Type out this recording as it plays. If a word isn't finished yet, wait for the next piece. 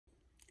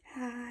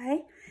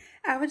Hi.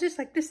 I would just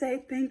like to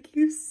say thank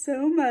you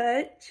so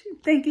much.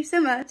 Thank you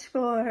so much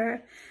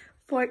for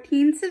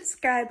 14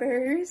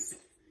 subscribers.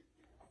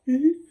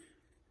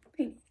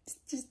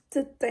 Just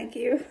to thank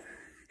you.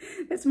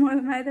 That's more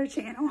than my other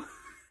channel.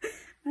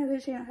 My other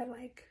channel had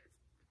like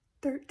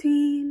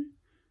 13,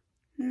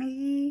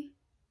 maybe.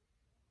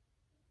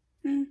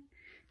 I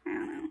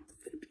don't know.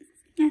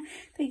 Yeah,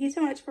 thank you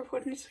so much for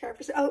 14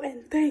 subscribers. Oh,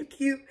 and thank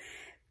you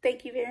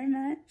very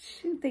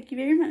much. Thank you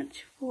very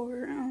much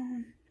for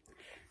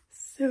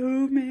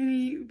so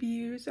many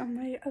views on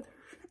my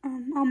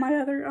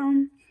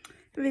other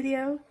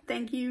video.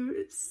 Thank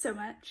you so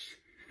much.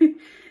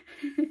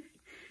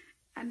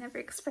 I never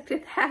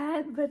expected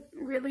that, but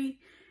really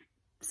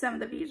some of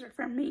the views are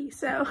from me,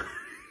 so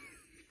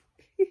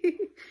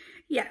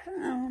yeah.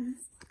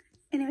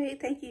 Anyway,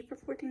 thank you for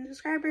 14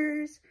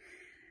 subscribers.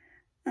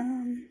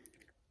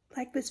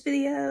 Like this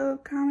video,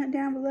 comment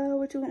down below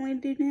what you want me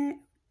to do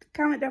next.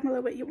 Comment down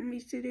below what you want me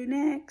to do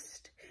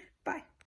next.